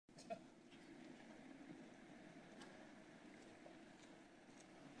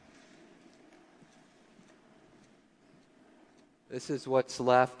This is what's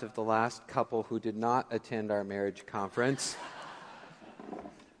left of the last couple who did not attend our marriage conference.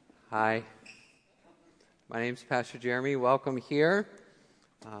 Hi. My name's Pastor Jeremy. Welcome here.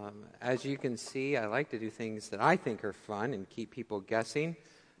 As you can see, I like to do things that I think are fun and keep people guessing.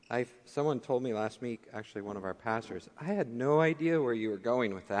 Someone told me last week, actually one of our pastors, I had no idea where you were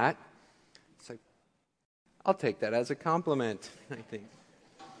going with that. So I'll take that as a compliment, I think.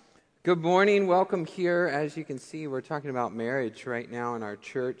 Good morning. Welcome here. As you can see, we're talking about marriage right now in our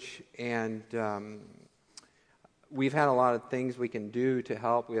church, and we've had a lot of things we can do to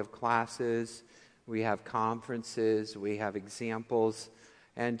help. We have classes, we have conferences, we have examples,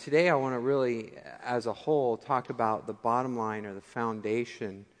 and today I want to really, as a whole, talk about the bottom line or the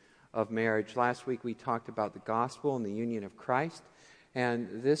foundation of marriage. Last week we talked about the gospel and the union of Christ,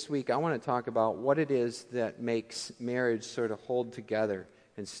 and this week I want to talk about what it is that makes marriage sort of hold together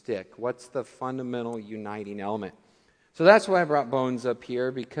and stick. What's the fundamental uniting element? So that's why I brought Bones up here,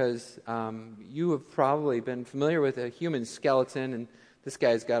 because you have probably been familiar with a human skeleton, and this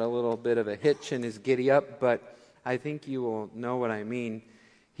guy's got a little bit of a hitch in his giddy-up, but I think you will know what I mean.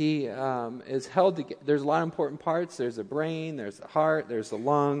 He is held together. There's a lot of important parts. There's the brain, there's the heart, there's the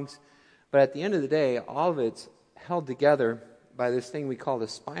lungs, but at the end of the day, all of it's held together by this thing we call the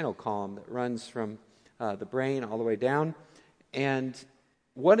spinal column that runs from the brain all the way down. And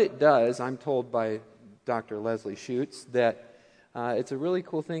what it does, I'm told by Dr. Leslie Schutz, that it's a really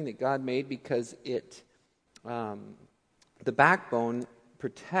cool thing that God made, because the backbone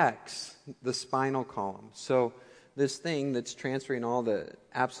protects the spinal column. So this thing that's transferring all the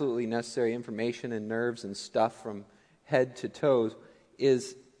absolutely necessary information and nerves and stuff from head to toes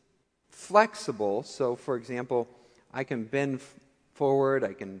is flexible. So, for example, I can bend forward,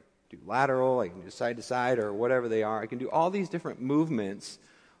 I can do lateral, I can do side to side, or whatever they are. I can do all these different movements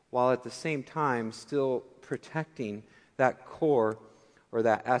while at the same time still protecting that core or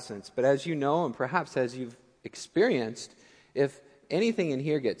that essence. But as you know, and perhaps as you've experienced, if anything in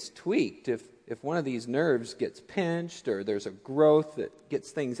here gets tweaked, if one of these nerves gets pinched, or there's a growth that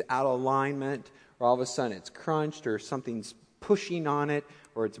gets things out of alignment, or all of a sudden it's crunched, or something's pushing on it,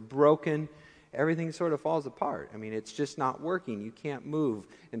 or it's broken, everything sort of falls apart. I mean, it's just not working. You can't move.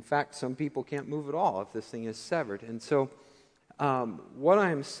 In fact, some people can't move at all if this thing is severed. And so what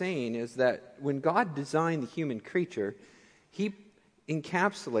I'm saying is that when God designed the human creature, He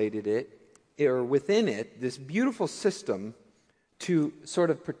encapsulated it, or within it, this beautiful system to sort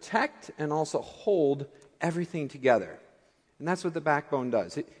of protect and also hold everything together. And that's what the backbone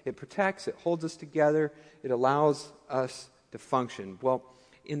does. It protects, it holds us together, it allows us to function. Well,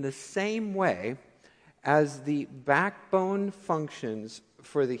 in the same way as the backbone functions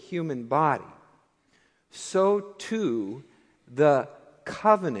for the human body, so too the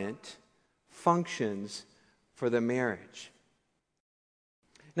covenant functions for the marriage.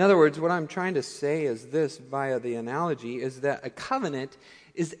 In other words, what I'm trying to say is this via the analogy, is that a covenant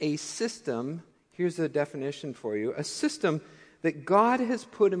is a system, here's the definition for you, a system that God has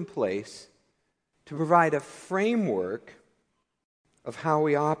put in place to provide a framework of how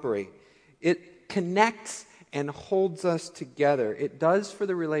we operate. It connects and holds us together. It does for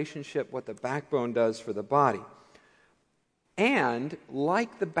the relationship what the backbone does for the body. And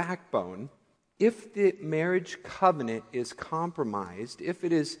like the backbone, if the marriage covenant is compromised, if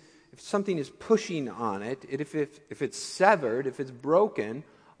something is pushing on it, if it's severed, if it's broken,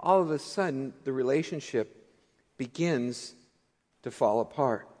 all of a sudden the relationship begins to fall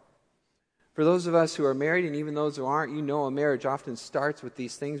apart. For those of us who are married, and even those who aren't, you know a marriage often starts with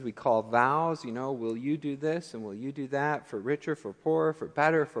these things we call vows. You know, will you do this and will you do that, for richer, for poorer, for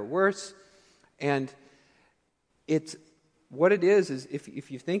better, for worse? And it's what it is if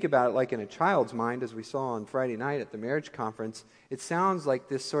you think about it like in a child's mind, as we saw on Friday night at the marriage conference, it sounds like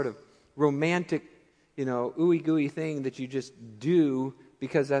this sort of romantic, ooey gooey thing that you just do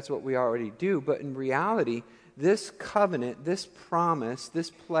because that's what we already do. But in reality, this covenant, this promise,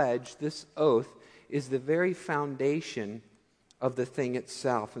 this pledge, this oath is the very foundation of the thing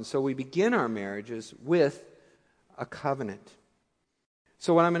itself. And so we begin our marriages with a covenant.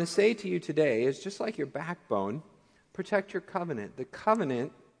 So what I'm going to say to you today is, just like your backbone, protect your covenant. The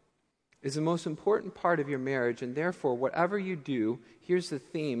covenant is the most important part of your marriage, and therefore, whatever you do, here's the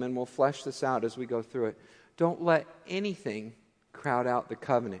theme, and we'll flesh this out as we go through it. Don't let anything crowd out the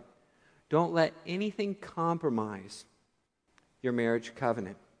covenant. Don't let anything compromise your marriage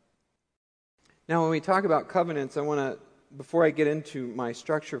covenant. Now, when we talk about covenants, before I get into my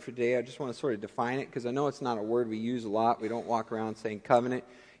structure for today, I just want to sort of define it, because I know it's not a word we use a lot. We don't walk around saying covenant.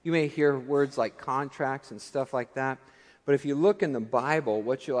 You may hear words like contracts and stuff like that. But if you look in the Bible,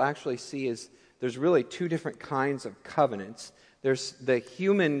 what you'll actually see is there's really two different kinds of covenants. There's the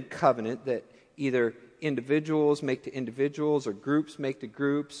human covenant that either individuals make to individuals, or groups make to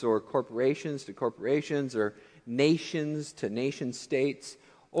groups, or corporations to corporations, or nations to nation states,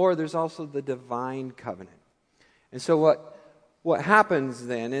 or there's also the divine covenant. And so what happens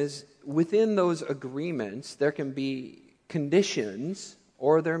then is within those agreements there can be conditions,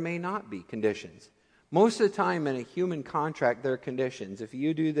 or there may not be conditions. Most of the time in a human contract there are conditions. If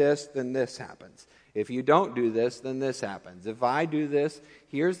you do this, then this happens. If you don't do this, then this happens. If I do this,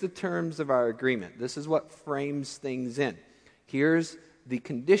 here's the terms of our agreement. This is what frames things in. Here's the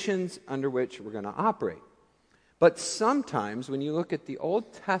conditions under which we're going to operate. But sometimes when you look at the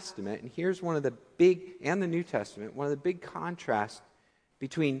Old Testament, and here's one of the big, and the New Testament, one of the big contrasts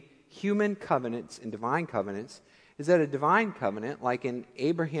between human covenants and divine covenants is that a divine covenant, like in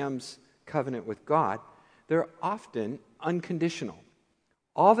Abraham's covenant with God, they're often unconditional.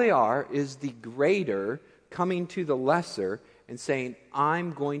 All they are is the greater coming to the lesser and saying,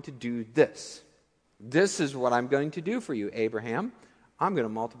 I'm going to do this. This is what I'm going to do for you, Abraham. I'm going to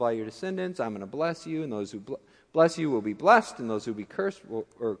multiply your descendants. I'm going to bless you, and those who bless you will be blessed, and those who be cursed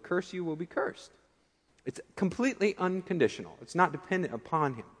or curse you will be cursed. It's completely unconditional. It's not dependent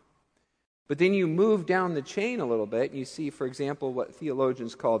upon him. But then you move down the chain a little bit, and you see, for example, what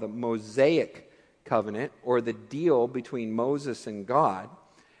theologians call the Mosaic covenant, or the deal between Moses and God.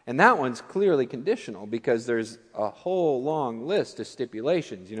 And that one's clearly conditional because there's a whole long list of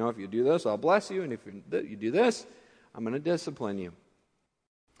stipulations. If you do this, I'll bless you, and if you do this, I'm going to discipline you.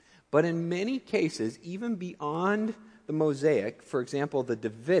 But in many cases, even beyond the Mosaic, for example, the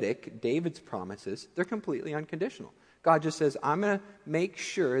Davidic, David's promises, they're completely unconditional. God just says, I'm going to make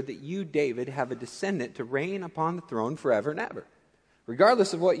sure that you, David, have a descendant to reign upon the throne forever and ever,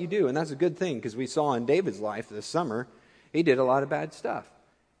 regardless of what you do. And that's a good thing, because we saw in David's life this summer, he did a lot of bad stuff.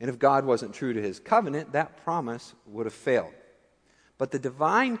 And if God wasn't true to his covenant, that promise would have failed. But the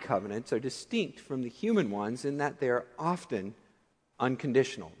divine covenants are distinct from the human ones in that they are often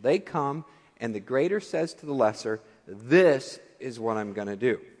unconditional. They come, and the greater says to the lesser, this is what I'm going to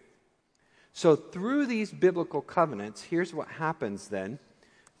do. So through these biblical covenants, here's what happens then.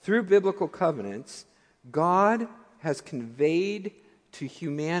 Through biblical covenants, God has conveyed to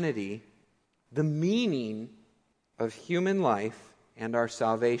humanity the meaning of human life and our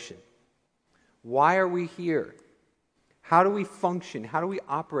salvation. Why are we here? How do we function? How do we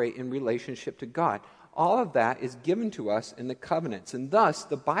operate in relationship to God? All of that is given to us in the covenants. And thus,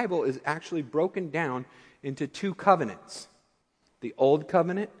 the Bible is actually broken down into two covenants. The Old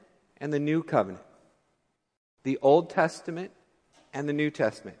Covenant and the New Covenant. The Old Testament and the New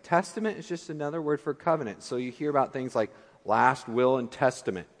Testament. Testament is just another word for covenant. So you hear about things like last will and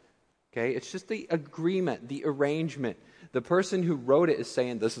testament. Okay, it's just the agreement, the arrangement. The person who wrote it is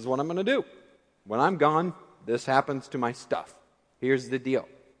saying, this is what I'm going to do. When I'm gone, this happens to my stuff. Here's the deal.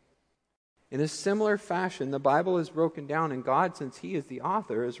 In a similar fashion, the Bible is broken down, and God, since He is the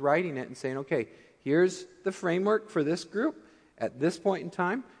author, is writing it and saying, okay, here's the framework for this group at this point in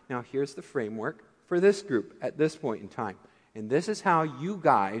time. Now here's the framework for this group at this point in time. And this is how you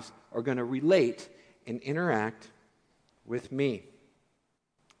guys are going to relate and interact with me.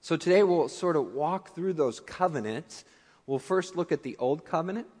 So today we'll sort of walk through those covenants. We'll first look at the Old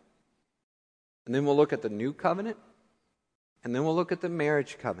Covenant, and then we'll look at the New Covenant, and then we'll look at the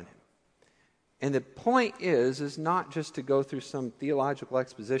marriage covenant. And the point is not just to go through some theological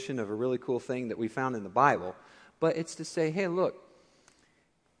exposition of a really cool thing that we found in the Bible, but it's to say, hey, look,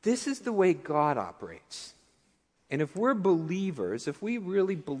 this is the way God operates. And if we're believers, if we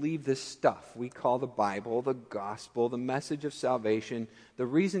really believe this stuff we call the Bible, the gospel, the message of salvation, the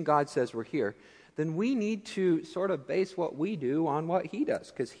reason God says we're here, then we need to sort of base what we do on what He does,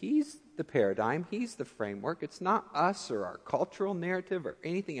 because He's the paradigm, He's the framework. It's not us or our cultural narrative or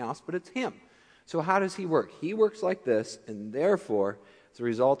anything else, but it's Him. So how does He work? He works like this, and therefore, as a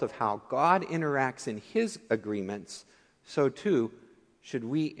result of how God interacts in His agreements, so too should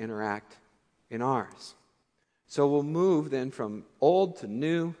we interact in ours. So we'll move then from old to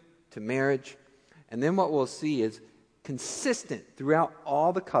new to marriage, and then what we'll see is consistent throughout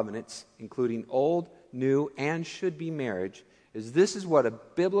all the covenants, including old, new, and should be marriage, is this is what a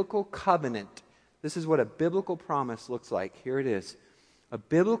biblical covenant, this is what a biblical promise looks like. Here it is. A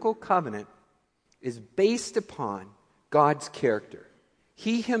biblical covenant is based upon God's character.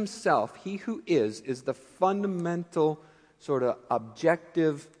 He Himself, He who is the fundamental sort of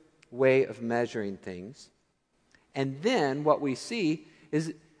objective way of measuring things. And then what we see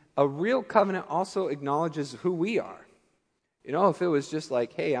is a real covenant also acknowledges who we are. You know, if it was just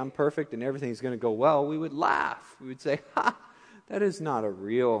like, hey, I'm perfect and everything's going to go well, we would laugh. We would say, ha, that is not a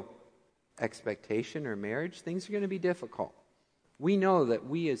real expectation or marriage. Things are going to be difficult. We know that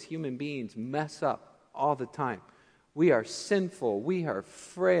we as human beings mess up all the time. We are sinful. We are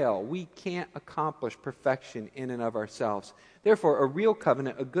frail. We can't accomplish perfection in and of ourselves. Therefore, a real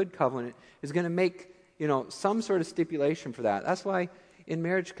covenant, a good covenant, is going to make, some sort of stipulation for that. That's why in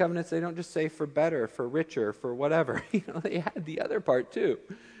marriage covenants, they don't just say for better, for richer, for whatever. They add the other part too.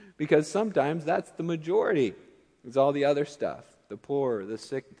 Because sometimes that's the majority. It's all the other stuff, the poor, the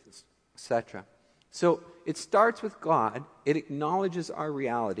sick, etc. So it starts with God. It acknowledges our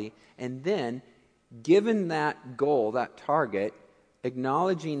reality. And then, given that goal, that target,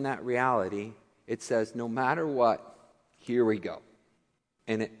 acknowledging that reality, it says, no matter what, here we go.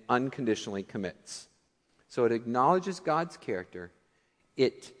 And it unconditionally commits. So it acknowledges God's character.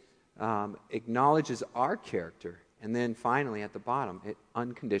 It acknowledges our character. And then finally, at the bottom, it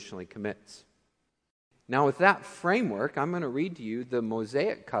unconditionally commits. Now, with that framework, I'm going to read to you the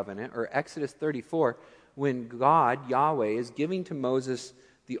Mosaic covenant, or Exodus 34, when God, Yahweh, is giving to Moses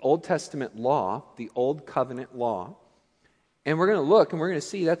the Old Testament law, the Old Covenant law. And we're going to look and we're going to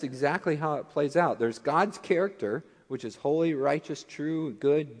see that's exactly how it plays out. There's God's character, which is holy, righteous, true,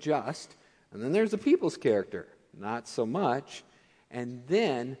 good, just. And then there's the people's character, not so much. And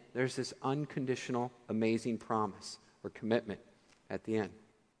then there's this unconditional, amazing promise or commitment at the end.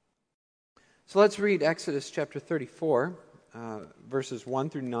 So let's read Exodus chapter 34, verses 1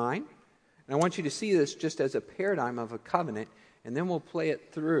 through 9. And I want you to see this just as a paradigm of a covenant, and then we'll play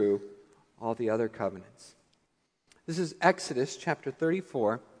it through all the other covenants. This is Exodus chapter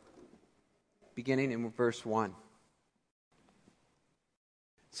 34, beginning in verse 1. It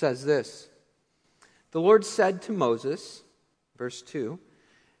says this, "The Lord said to Moses," verse 2,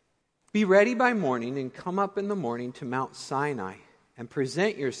 "Be ready by morning and come up in the morning to Mount Sinai, and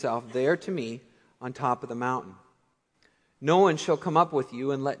present yourself there to me on top of the mountain. No one shall come up with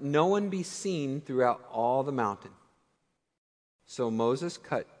you, and let no one be seen throughout all the mountain." So Moses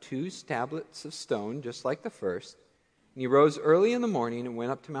cut 2 tablets of stone, just like the first, and he rose early in the morning and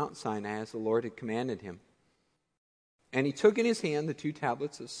went up to Mount Sinai as the Lord had commanded him. And he took in his hand the 2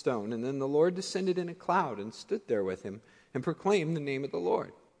 tablets of stone, and then the Lord descended in a cloud and stood there with him and proclaimed the name of the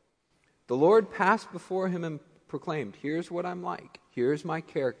Lord. The Lord passed before him and proclaimed, "Here's what I'm like. Here's my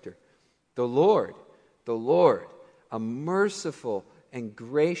character. The Lord, a merciful and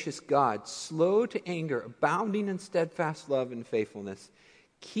gracious God, slow to anger, abounding in steadfast love and faithfulness,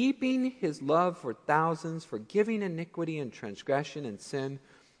 keeping his love for thousands, forgiving iniquity and transgression and sin,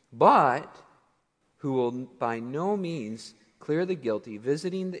 but who will by no means clear the guilty,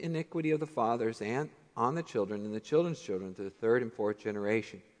 visiting the iniquity of the fathers and on the children and the children's children to the 3rd and 4th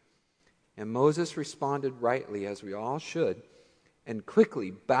generation." And Moses responded rightly, as we all should, and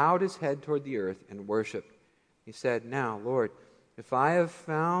quickly bowed his head toward the earth and worshipped. He said, "Now, Lord, if I have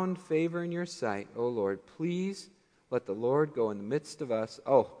found favor in your sight, O Lord, please let the Lord go in the midst of us."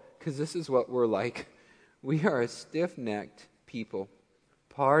 Oh, because this is what we're like. We are a stiff-necked people.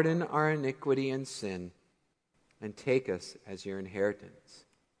 "Pardon our iniquity and sin, and take us as your inheritance."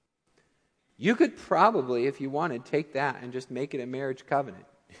 You could probably, if you wanted, take that and just make it a marriage covenant.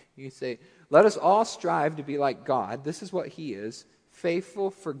 You say, let us all strive to be like God. This is what he is. Faithful,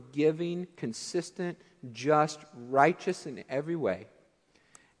 forgiving, consistent, just, righteous in every way.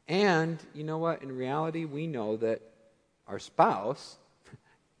 And you know what? In reality, we know that our spouse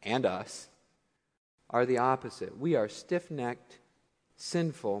and us are the opposite. We are stiff-necked,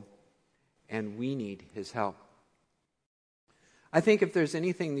 sinful, and we need his help. I think if there's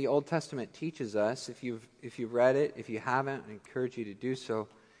anything the Old Testament teaches us, if you've read it, if you haven't, I encourage you to do so,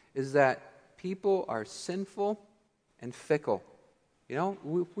 is that people are sinful and fickle.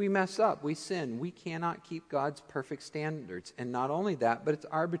 We mess up, we sin. We cannot keep God's perfect standards. And not only that, but it's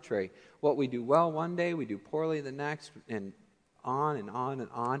arbitrary. What we do well one day, we do poorly the next, and on and on and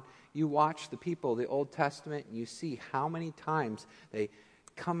on. You watch the people of the Old Testament, and you see how many times they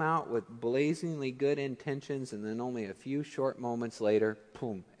come out with blazingly good intentions, and then only a few short moments later,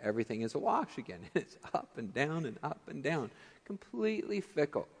 boom, everything is awash again. It's up and down and up and down. Completely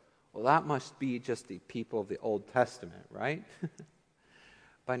fickle. Well, that must be just the people of the Old Testament, right?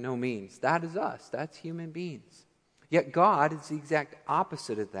 By no means. That is us. That's human beings. Yet God is the exact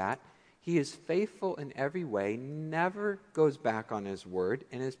opposite of that. He is faithful in every way, never goes back on his word,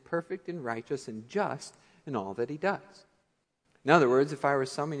 and is perfect and righteous and just in all that he does. In other words, if I were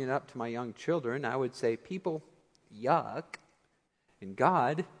summing it up to my young children, I would say, people, yuck, and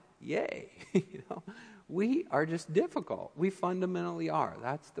God, yay. We are just difficult. We fundamentally are.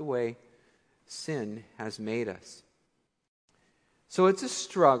 That's the way sin has made us. So it's a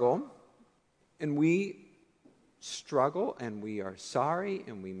struggle, and we struggle, and we are sorry,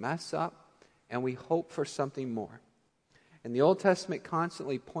 and we mess up, and we hope for something more. And the Old Testament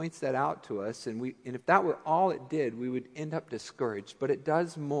constantly points that out to us, and if that were all it did, we would end up discouraged. But it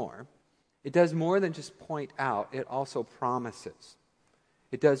does more. It does more than just point out, it also promises.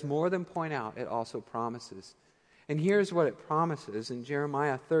 It does more than point out, it also promises. And here's what it promises in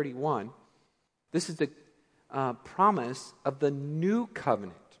Jeremiah 31. This is the promise of the new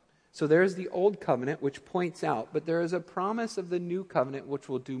covenant. So there's the old covenant, which points out, but there is a promise of the new covenant which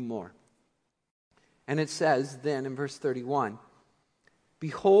will do more. And it says then in verse 31,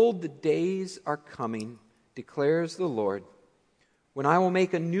 "Behold, the days are coming, declares the Lord, when I will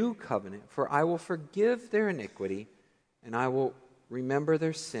make a new covenant, for I will forgive their iniquity, and I will remember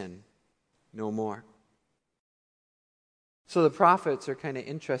their sin no more." So the prophets are kind of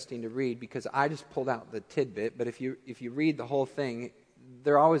interesting to read because I just pulled out the tidbit, but if you read the whole thing,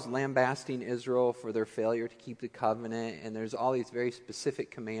 they're always lambasting Israel for their failure to keep the covenant, and there's all these very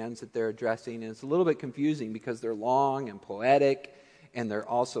specific commands that they're addressing, and it's a little bit confusing because they're long and poetic, and they're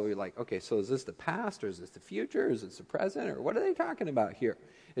also like, okay, so is this the past, or is this the future, is this the present, or what are they talking about here?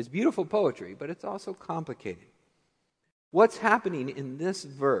 It's beautiful poetry, but it's also complicated. What's happening in this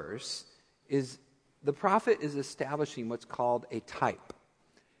verse is the prophet is establishing what's called a type.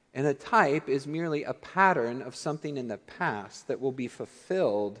 And a type is merely a pattern of something in the past that will be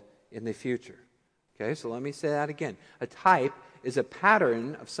fulfilled in the future. Okay, so let me say that again. A type is a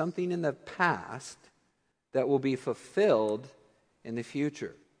pattern of something in the past that will be fulfilled in the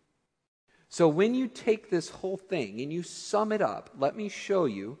future. So when you take this whole thing and you sum it up, let me show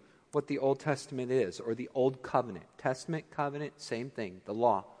you what the Old Testament is, or the Old Covenant. Testament, covenant, same thing, the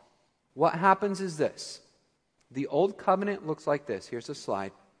law. What happens is this. The Old Covenant looks like this. Here's a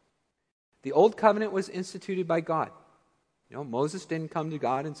slide. The Old Covenant was instituted by God. You know, Moses didn't come to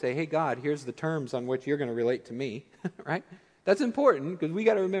God and say, "Hey, God, here's the terms on which you're going to relate to me." Right? That's important because we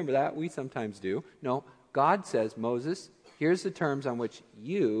got to remember that. We sometimes do. No, God says, "Moses, here's the terms on which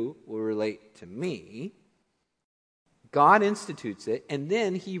you will relate to me." God institutes it, and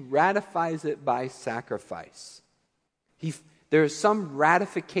then he ratifies it by sacrifice. There is some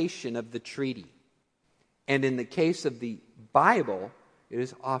ratification of the treaty. And in the case of the Bible, it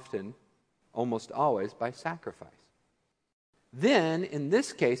is often, almost always, by sacrifice. Then, in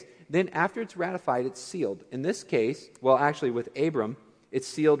this case, then after it's ratified, it's sealed. In this case, well, actually with Abram, it's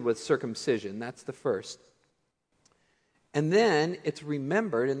sealed with circumcision. That's the first. And then it's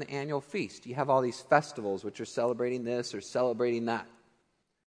remembered in the annual feast. You have all these festivals which are celebrating this or celebrating that.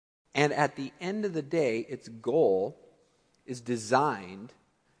 And at the end of the day, its goal is designed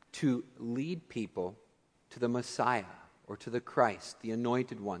to lead people to the Messiah or to the Christ, the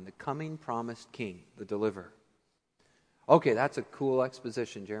anointed one, the coming promised king, the deliverer. Okay, that's a cool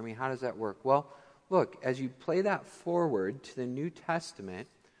exposition, Jeremy. How does that work? Well, look, as you play that forward to the New Testament,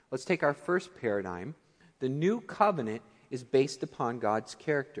 let's take our first paradigm. The new covenant is based upon God's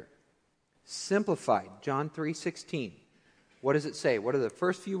character. Simplified, John 3:16. What does it say? What are the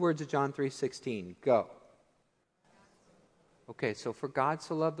first few words of John 3:16? Go. Okay, so for God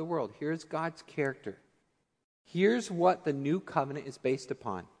so loved the world, here's God's character. Here's what the new covenant is based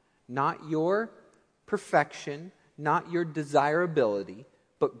upon. Not your perfection, not your desirability,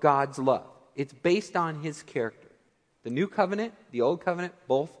 but God's love. It's based on his character. The new covenant, the old covenant,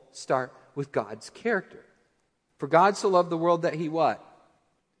 both start with God's character. For God so loved the world that he what?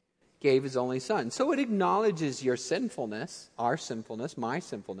 Gave his only son. So it acknowledges your sinfulness, our sinfulness, my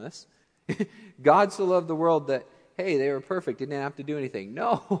sinfulness. God so loved the world that, hey, they were perfect, didn't have to do anything.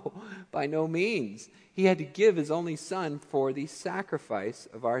 No, by no means. He had to give his only son for the sacrifice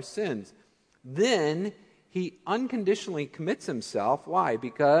of our sins. Then he unconditionally commits himself. Why?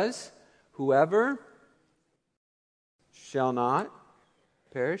 Because whoever shall not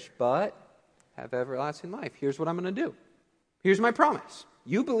perish but have everlasting life. Here's what I'm going to do. Here's my promise.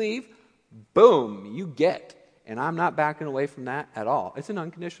 You believe, boom, you get. And I'm not backing away from that at all. It's an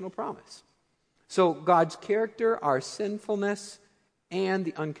unconditional promise. So God's character, our sinfulness, and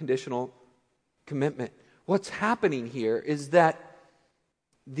the unconditional commitment. What's happening here is that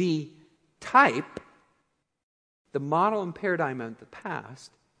the type, the model and paradigm of the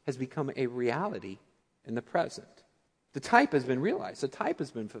past, has become a reality in the present. The type has been realized. The type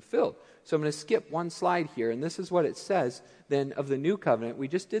has been fulfilled. So I'm going to skip one slide here, and this is what it says then of the new covenant. We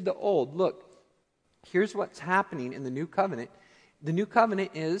just did the old. Look, here's what's happening in the new covenant. The new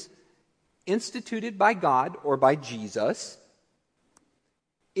covenant is instituted by God or by Jesus.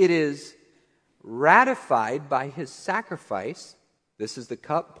 It is ratified by his sacrifice. This is the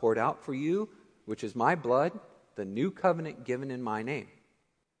cup poured out for you, which is my blood, the new covenant given in my name.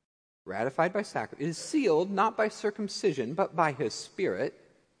 Ratified by sacrifice. It is sealed not by circumcision, but by his Spirit.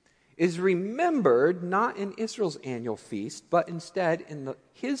 is remembered not in Israel's annual feast, but instead in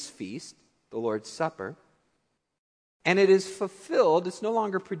his feast, the Lord's Supper. And it is fulfilled, it's no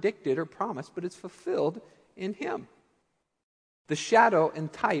longer predicted or promised, but it's fulfilled in him. The shadow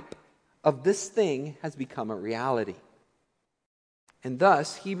and type of this thing has become a reality. And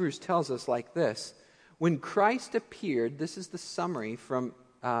thus, Hebrews tells us like this: when Christ appeared, this is the summary from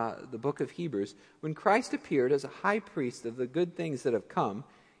the book of Hebrews, when Christ appeared as a high priest of the good things that have come,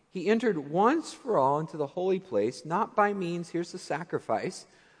 he entered once for all into the holy place, not by means, here's the sacrifice,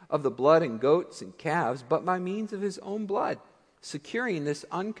 of the blood and goats and calves, but by means of his own blood, securing this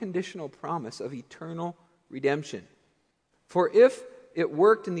unconditional promise of eternal redemption. For if it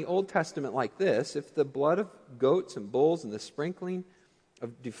worked in the Old Testament like this, if the blood of goats and bulls and the sprinkling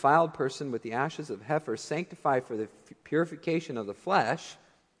of defiled person with the ashes of heifer sanctify for the purification of the flesh,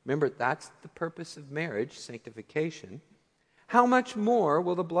 remember that's the purpose of marriage, sanctification, how much more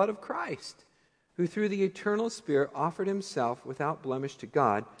will the blood of Christ, who through the eternal Spirit offered himself without blemish to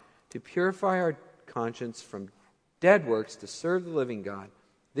God, to purify our conscience from dead works to serve the living God.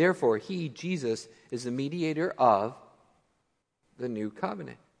 Therefore, he, Jesus, is the mediator of the new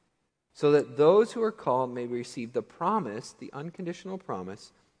covenant, so that those who are called may receive the promise, the unconditional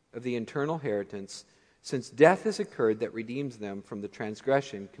promise, of the eternal inheritance, since death has occurred that redeems them from the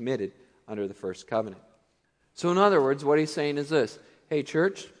transgression committed under the first covenant. So in other words, what he's saying is this: hey,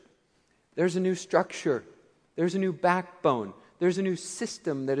 church, there's a new structure. There's a new backbone. There's a new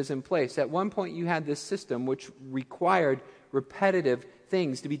system that is in place. At one point you had this system which required repetitive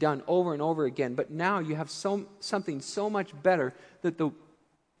things to be done over and over again. But now you have something so much better, that the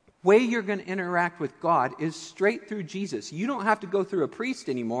way you're going to interact with God is straight through Jesus. You don't have to go through a priest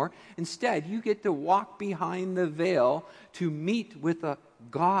anymore. Instead, you get to walk behind the veil to meet with a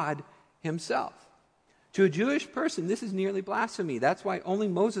God himself. To a Jewish person, this is nearly blasphemy. That's why only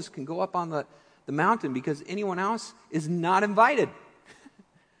Moses can go up on the mountain, because anyone else is not invited.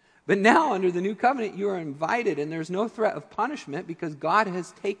 But now, under the new covenant, you are invited, and there's no threat of punishment because God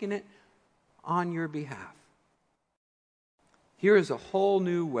has taken it on your behalf. Here is a whole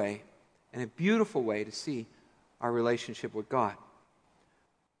new way, and a beautiful way to see our relationship with God.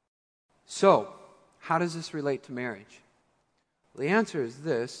 So, how does this relate to marriage? Well, the answer is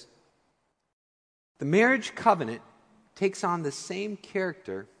this: the marriage covenant takes on the same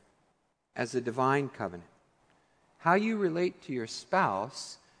character as the divine covenant. How you relate to your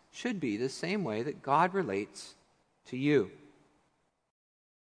spouse should be the same way that God relates to you.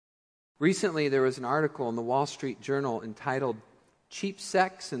 Recently, there was an article in the Wall Street Journal entitled "Cheap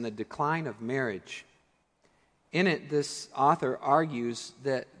Sex and the Decline of Marriage." In it, this author argues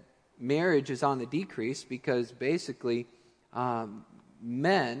that marriage is on the decrease because basically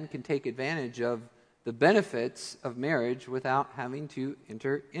men can take advantage of the benefits of marriage without having to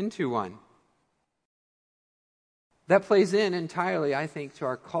enter into one. That plays in entirely, I think, to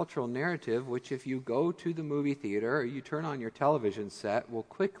our cultural narrative, which if you go to the movie theater or you turn on your television set, will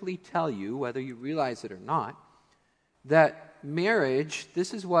quickly tell you, whether you realize it or not, that marriage,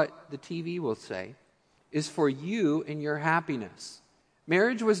 this is what the TV will say, is for you and your happiness.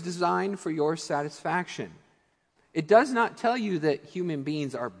 Marriage was designed for your satisfaction. It does not tell you that human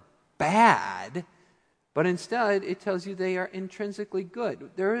beings are bad, but instead it tells you they are intrinsically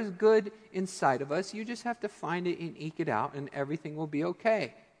good. There is good inside of us. You just have to find it and eke it out, and everything will be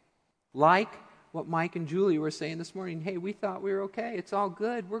okay. Like what Mike and Julie were saying this morning. Hey, we thought we were okay. It's all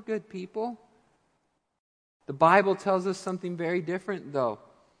good. We're good people. The Bible tells us something very different, though.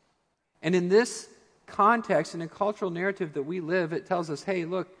 And in this context, in a cultural narrative that we live, it tells us, hey,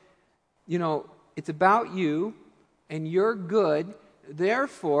 look, it's about you, and you're good.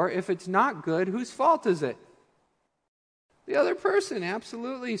 Therefore, if it's not good, whose fault is it? The other person,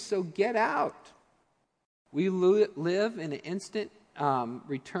 absolutely. So get out. We live in an instant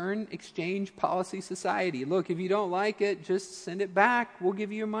return exchange policy society. Look, if you don't like it, just send it back. We'll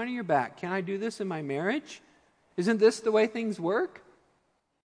give you your money back. Can I do this in my marriage? Isn't this the way things work?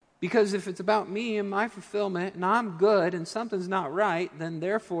 Because if it's about me and my fulfillment, and I'm good and something's not right, then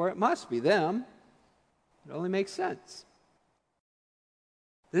therefore it must be them. It only makes sense.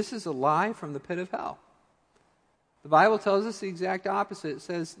 This is a lie from the pit of hell. The Bible tells us the exact opposite. It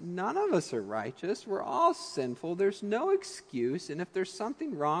says, none of us are righteous. We're all sinful. There's no excuse. And if there's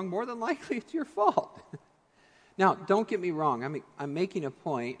something wrong, more than likely it's your fault. Now, don't get me wrong. I'm making a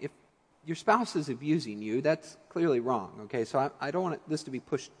point. If your spouse is abusing you, that's clearly wrong. Okay, so I don't want this to be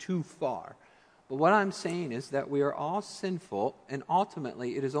pushed too far. But what I'm saying is that we are all sinful, and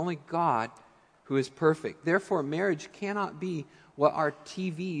ultimately it is only God who is perfect. Therefore, marriage cannot be what our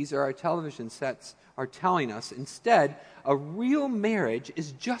TVs or our television sets are telling us. Instead, a real marriage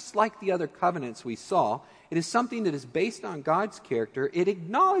is just like the other covenants we saw. It is something that is based on God's character. It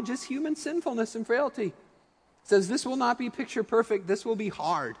acknowledges human sinfulness and frailty. It says this will not be picture perfect. This will be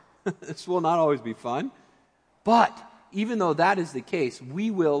hard. This will not always be fun. But even though that is the case, we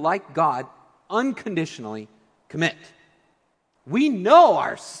will, like God, unconditionally commit. We know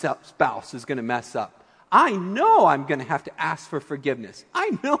our spouse is going to mess up. I know I'm going to have to ask for forgiveness.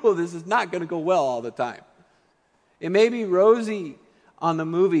 I know this is not going to go well all the time. It may be rosy on the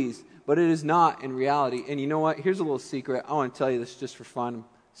movies, but it is not in reality. And you know what? Here's a little secret. I want to tell you this just for fun. I'm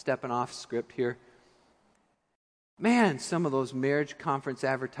stepping off script here. Man, some of those marriage conference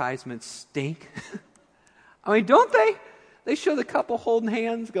advertisements stink. I mean, don't they? They show the couple holding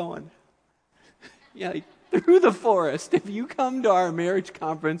hands going, yeah, through the forest. If you come to our marriage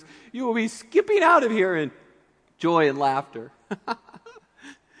conference, you will be skipping out of here in joy and laughter.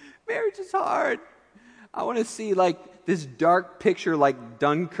 Marriage is hard. I want to see like this dark picture like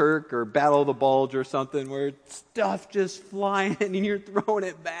Dunkirk or Battle of the Bulge or something where stuff just flying and you're throwing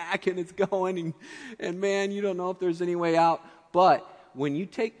it back and it's going and man, you don't know if there's any way out. But when you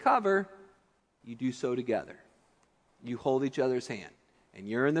take cover, you do so together. You hold each other's hand. And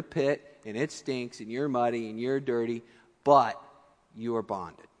you're in the pit, and it stinks, and you're muddy, and you're dirty, but you are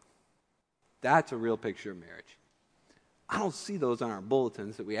bonded. That's a real picture of marriage. I don't see those on our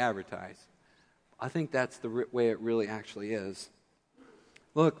bulletins that we advertise. I think that's the way it really actually is.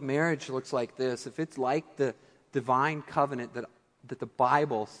 Look, marriage looks like this. If it's like the divine covenant that the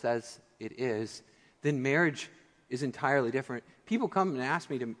Bible says it is, then marriage is entirely different. People come and ask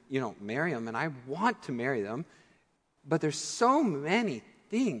me to, marry them, and I want to marry them. But there's so many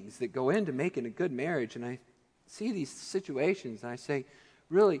things that go into making a good marriage. And I see these situations and I say,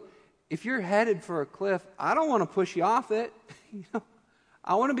 really, if you're headed for a cliff, I don't want to push you off it.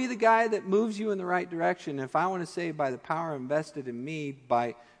 I want to be the guy that moves you in the right direction. If I want to say by the power invested in me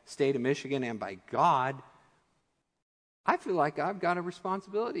by state of Michigan and by God, I feel like I've got a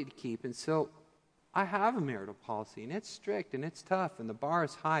responsibility to keep. And so I have a marital policy, and it's strict, and it's tough, and the bar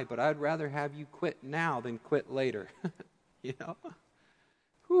is high, but I'd rather have you quit now than quit later.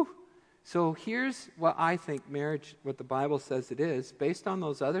 Whew. So here's what I think marriage, what the Bible says it is. Based on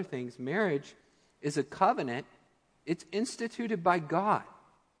those other things, marriage is a covenant. It's instituted by God.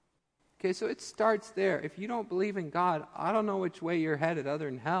 Okay, so it starts there. If you don't believe in God, I don't know which way you're headed other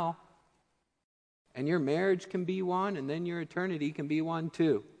than hell. And your marriage can be one, and then your eternity can be one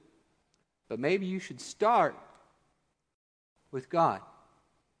too. But maybe you should start with God.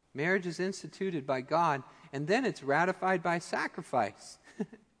 Marriage is instituted by God, and then it's ratified by sacrifice.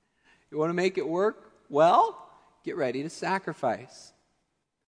 You want to make it work? Well, get ready to sacrifice.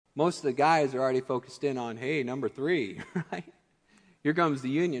 Most of the guys are already focused in on, hey, number 3, right? Here comes the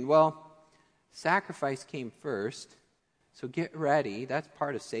union. Well, sacrifice came first, so get ready. That's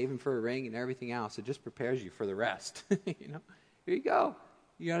part of saving for a ring and everything else. It just prepares you for the rest. Here you go.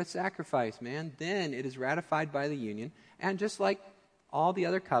 You got to sacrifice, man. Then it is ratified by the union. And just like all the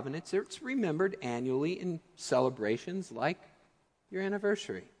other covenants, it's remembered annually in celebrations like your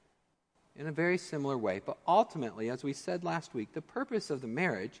anniversary in a very similar way. But ultimately, as we said last week, the purpose of the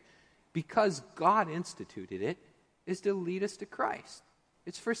marriage, because God instituted it, is to lead us to Christ.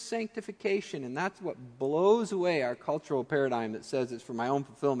 It's for sanctification, and that's what blows away our cultural paradigm that says it's for my own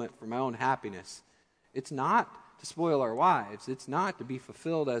fulfillment, for my own happiness. It's not to spoil our wives. It's not to be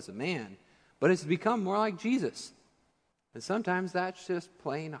fulfilled as a man, but it's to become more like Jesus. And sometimes that's just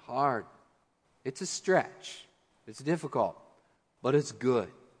plain hard. It's a stretch. It's difficult, but it's good.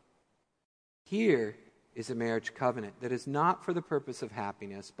 Here is a marriage covenant that is not for the purpose of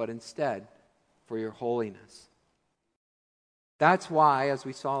happiness, but instead for your holiness. That's why, as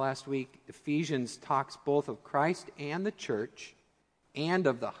we saw last week, Ephesians talks both of Christ and the church and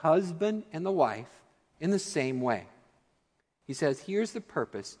of the husband and the wife in the same way. He says, here's the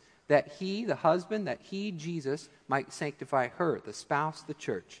purpose, that he, the husband, that he, Jesus, might sanctify her, the spouse, the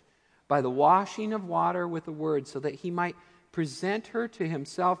church, by the washing of water with the word, so that he might present her to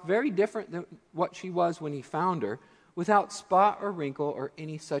himself, very different than what she was when he found her, without spot or wrinkle or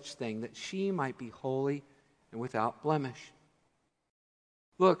any such thing, that she might be holy and without blemish.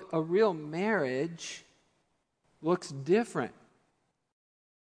 Look, a real marriage looks different.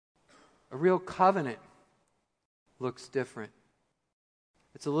 A real covenant looks different.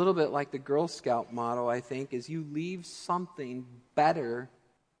 It's a little bit like the Girl Scout motto, I think, is you leave something better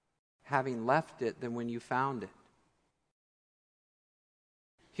having left it than when you found it.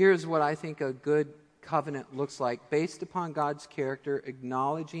 Here's what I think a good covenant looks like based upon God's character,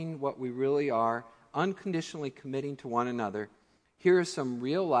 acknowledging what we really are, unconditionally committing to one another. Here are some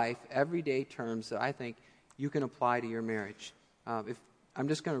real-life, everyday terms that I think you can apply to your marriage. If I'm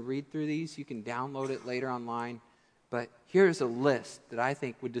just going to read through these. You can download it later online. But here's a list that I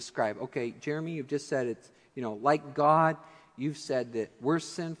think would describe, okay, Jeremy, you've just said it's, like God. You've said that we're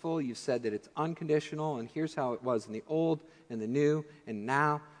sinful. You've said that it's unconditional. And here's how it was in the old and the new and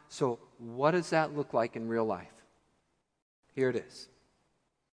now. So what does that look like in real life? Here it is.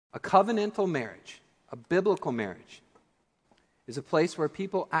 A covenantal marriage, a biblical marriage, is a place where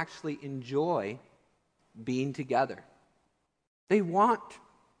people actually enjoy being together. They want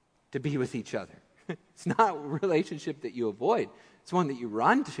to be with each other. It's not a relationship that you avoid. It's one that you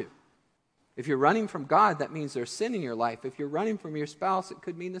run to. If you're running from God, that means there's sin in your life. If you're running from your spouse, it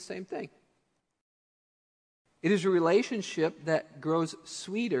could mean the same thing. It is a relationship that grows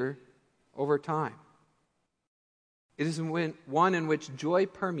sweeter over time. It is one in which joy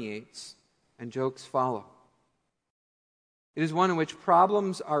permeates and jokes follow. It is one in which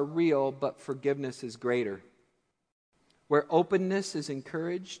problems are real, but forgiveness is greater. Where openness is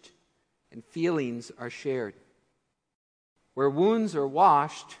encouraged and feelings are shared. Where wounds are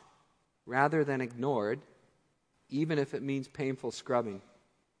washed rather than ignored, even if it means painful scrubbing.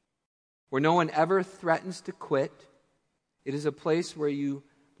 Where no one ever threatens to quit. It is a place where you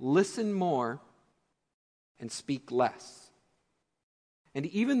listen more and speak less. And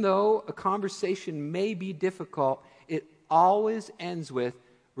even though a conversation may be difficult, it always ends with,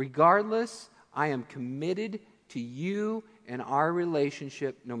 regardless, I am committed to you and our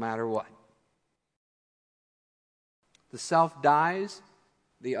relationship no matter what. The self dies,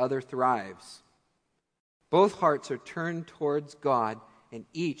 the other thrives. Both hearts are turned towards God, and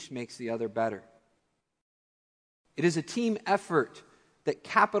each makes the other better. It is a team effort that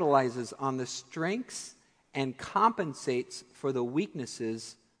capitalizes on the strengths and compensates for the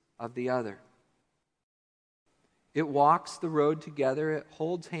weaknesses of the other. It walks the road together. It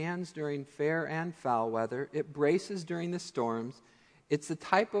holds hands during fair and foul weather. It braces during the storms. It's the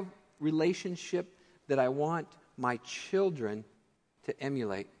type of relationship that I want my children to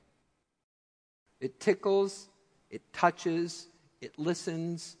emulate. It tickles, it touches, it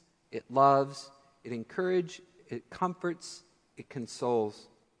listens, it loves, it encourages, it comforts, it consoles.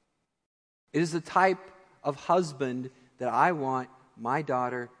 It is the type of husband that I want my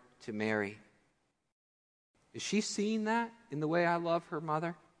daughter to marry. Is she seeing that in the way I love her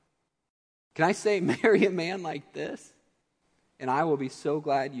mother? Can I say, marry a man like this? And I will be so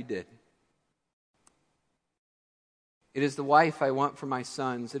glad you did. It is the wife I want for my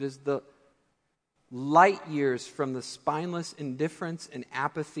sons. It is the light years from the spineless indifference and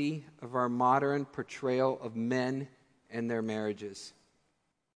apathy of our modern portrayal of men and their marriages.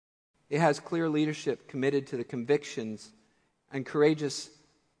 It has clear leadership committed to the convictions and courageous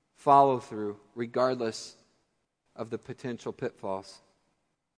follow-through, regardless of the potential pitfalls.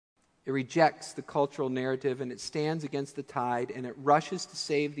 It rejects the cultural narrative, and it stands against the tide, and it rushes to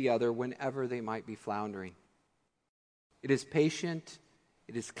save the other whenever they might be floundering. It is patient,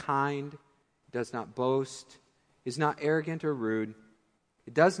 it is kind, it does not boast, is not arrogant or rude.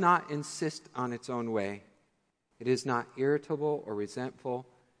 It does not insist on its own way. It is not irritable or resentful.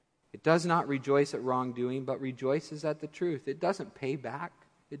 It does not rejoice at wrongdoing, but rejoices at the truth. It doesn't pay back.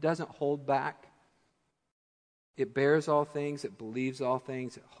 It doesn't hold back. It bears all things. It believes all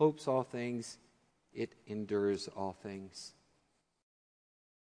things. It hopes all things. It endures all things.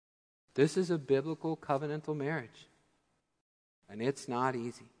 This is a biblical covenantal marriage. And it's not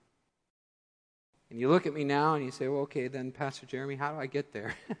easy. And you look at me now and you say, well, okay, then Pastor Jeremy, how do I get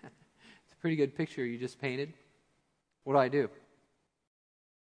there? It's a pretty good picture you just painted. What do?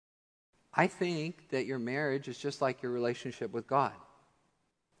 I think that your marriage is just like your relationship with God.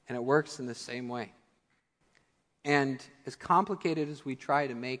 And it works in the same way. And as complicated as we try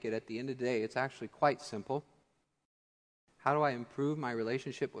to make it, at the end of the day, it's actually quite simple. How do I improve my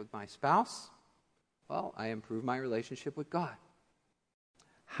relationship with my spouse? Well, I improve my relationship with God.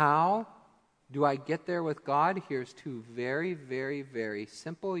 How do I get there with God? Here's two very, very, very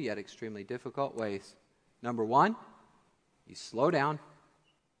simple yet extremely difficult ways. Number one, you slow down.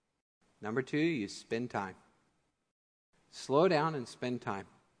 Number two, you spend time. Slow down and spend time.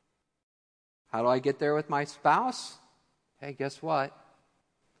 How do I get there with my spouse? Hey, guess what?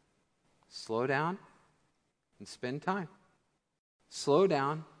 Slow down and spend time. Slow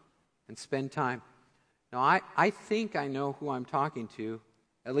down and spend time. Now, I think I know who I'm talking to.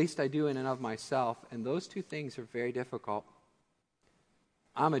 At least I do in and of myself. And those two things are very difficult.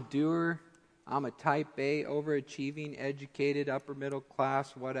 I'm a doer. I'm a type A, overachieving, educated, upper middle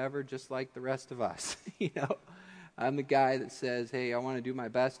class, whatever, just like the rest of us. I'm the guy that says, hey, I want to do my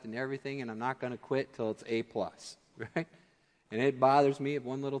best in everything, and I'm not going to quit till it's A+, right? And it bothers me if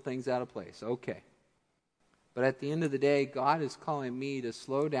one little thing's out of place. Okay. But at the end of the day, God is calling me to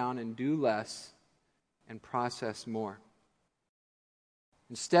slow down and do less and process more.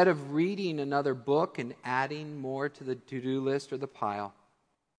 Instead of reading another book and adding more to the to-do list or the pile,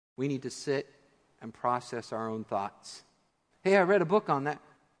 we need to sit and process our own thoughts. Hey, I read a book on that.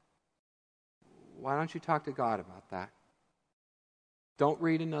 Why don't you talk to God about that? Don't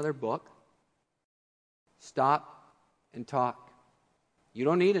read another book. Stop and talk. You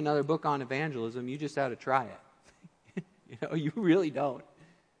don't need another book on evangelism. You just ought to try it. You really don't.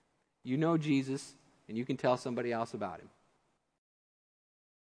 You know Jesus, and you can tell somebody else about him.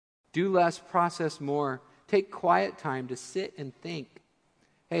 Do less, process more. Take quiet time to sit and think.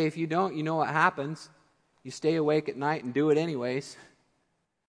 Hey, if you don't, you know what happens. You stay awake at night and do it anyways.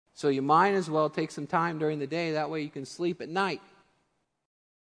 So you might as well take some time during the day. That way you can sleep at night.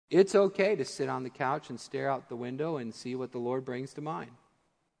 It's okay to sit on the couch and stare out the window and see what the Lord brings to mind.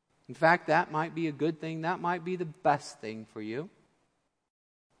 In fact, that might be a good thing. That might be the best thing for you.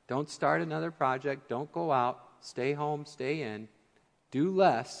 Don't start another project. Don't go out. Stay home. Stay in. Do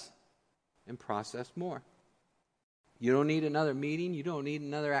less and process more. You don't need another meeting. You don't need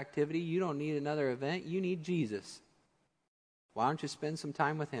another activity. You don't need another event. You need Jesus. Why don't you spend some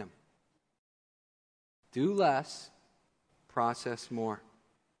time with him? Do less, process more.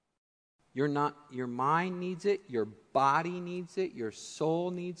 Your mind needs it, your body needs it, your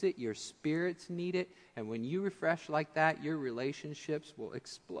soul needs it, your spirits need it. And when you refresh like that, your relationships will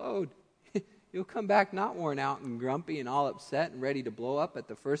explode. You'll come back not worn out and grumpy and all upset and ready to blow up at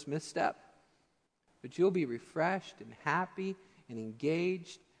the first misstep. But you'll be refreshed and happy and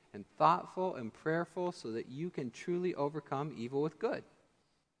engaged and thoughtful and prayerful so that you can truly overcome evil with good.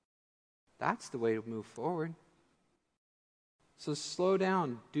 That's the way to move forward. So slow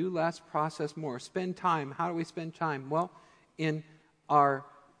down, do less, process more. Spend time. How do we spend time? Well, in our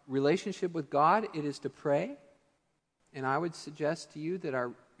relationship with God, it is to pray. And I would suggest to you that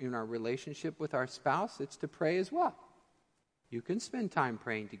in our relationship with our spouse, it's to pray as well. You can spend time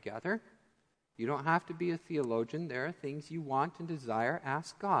praying together. You don't have to be a theologian. There are things you want and desire,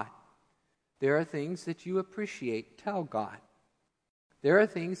 ask God. There are things that you appreciate, tell God. There are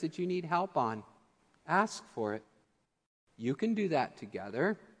things that you need help on, ask for it. You can do that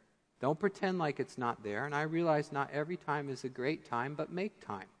together. Don't pretend like it's not there. And I realize not every time is a great time, but make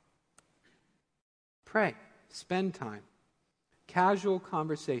time. Pray. Spend time. Casual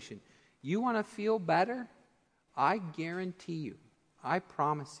conversation. You want to feel better? I guarantee you, I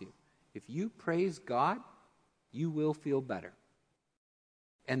promise you, if you praise God, you will feel better.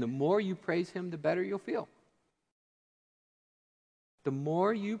 And the more you praise him, the better you'll feel. The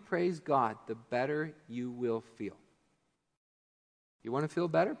more you praise God, the better you will feel. You want to feel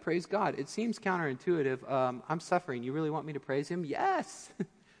better? Praise God. It seems counterintuitive. I'm suffering. You really want me to praise him? Yes.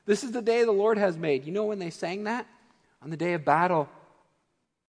 This is the day the Lord has made. You know when they sang that? On the day of battle.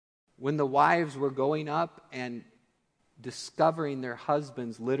 When the wives were going up and discovering their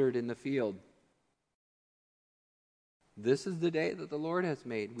husbands littered in the field. This is the day that the Lord has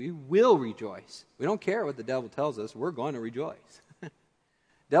made. We will rejoice. We don't care what the devil tells us. We're going to rejoice.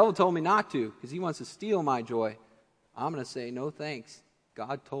 Devil told me not to because he wants to steal my joy. I'm going to say, no thanks.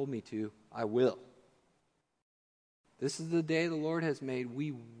 God told me to. I will. This is the day the Lord has made.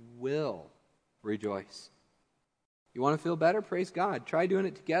 We will rejoice. You want to feel better? Praise God. Try doing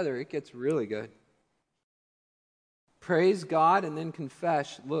it together. It gets really good. Praise God and then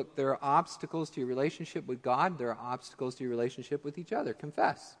confess. Look, there are obstacles to your relationship with God. There are obstacles to your relationship with each other.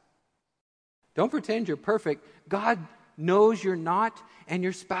 Confess. Don't pretend you're perfect. God knows you're not, and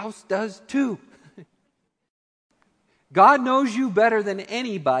your spouse does too. God knows you better than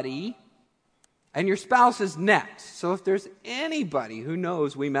anybody, and your spouse is next. So if there's anybody who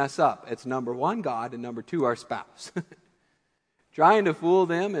knows we mess up, it's number one, God, and number two, our spouse. Trying to fool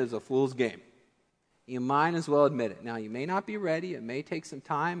them is a fool's game. You might as well admit it. Now, you may not be ready. It may take some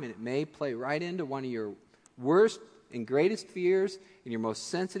time, and it may play right into one of your worst and greatest fears and your most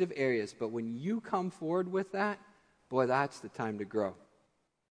sensitive areas. But when you come forward with that, boy, that's the time to grow.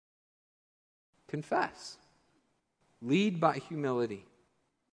 Confess. Lead by humility.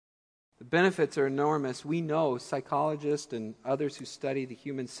 The benefits are enormous. We know, psychologists and others who study the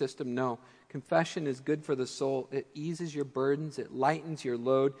human system know, confession is good for the soul. It eases your burdens. It lightens your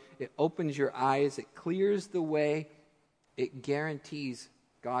load. It opens your eyes. It clears the way. It guarantees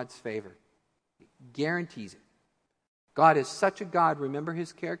God's favor. It guarantees it. God is such a God. Remember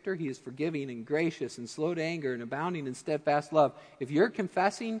his character? He is forgiving and gracious and slow to anger and abounding in steadfast love. If you're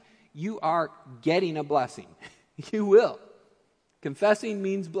confessing, you are getting a blessing. You will. Confessing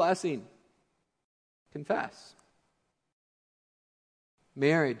means blessing. Confess.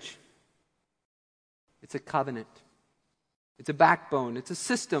 Marriage. It's a covenant. It's a backbone. It's a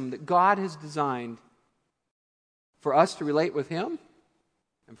system that God has designed for us to relate with him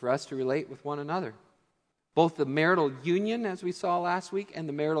and for us to relate with one another. Both the marital union, as we saw last week, and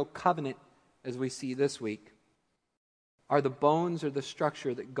the marital covenant, as we see this week, are the bones or the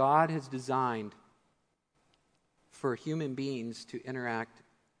structure that God has designed for human beings to interact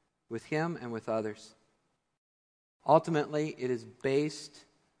with him and with others. Ultimately, it is based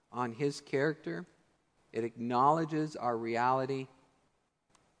on his character. It acknowledges our reality,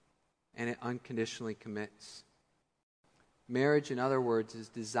 and it unconditionally commits. Marriage, in other words, is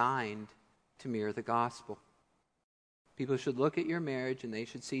designed to mirror the gospel. People should look at your marriage and they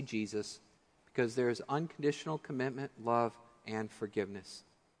should see Jesus, because there is unconditional commitment, love, and forgiveness.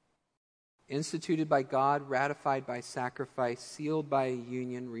 Instituted by God, ratified by sacrifice, sealed by a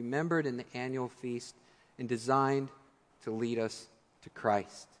union, remembered in the annual feast, and designed to lead us to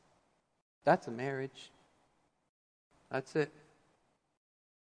Christ. That's a marriage. That's it.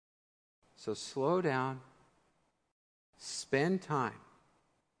 So slow down, spend time,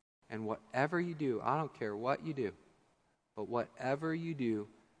 and whatever you do, I don't care what you do, but whatever you do,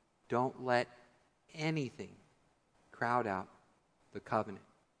 don't let anything crowd out the covenant.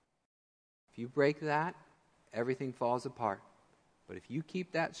 If you break that, everything falls apart. But if you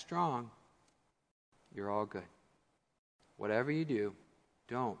keep that strong, you're all good. Whatever you do,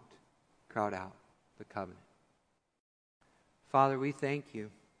 don't crowd out the covenant. Father, we thank you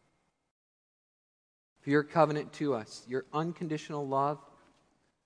for your covenant to us, your unconditional love,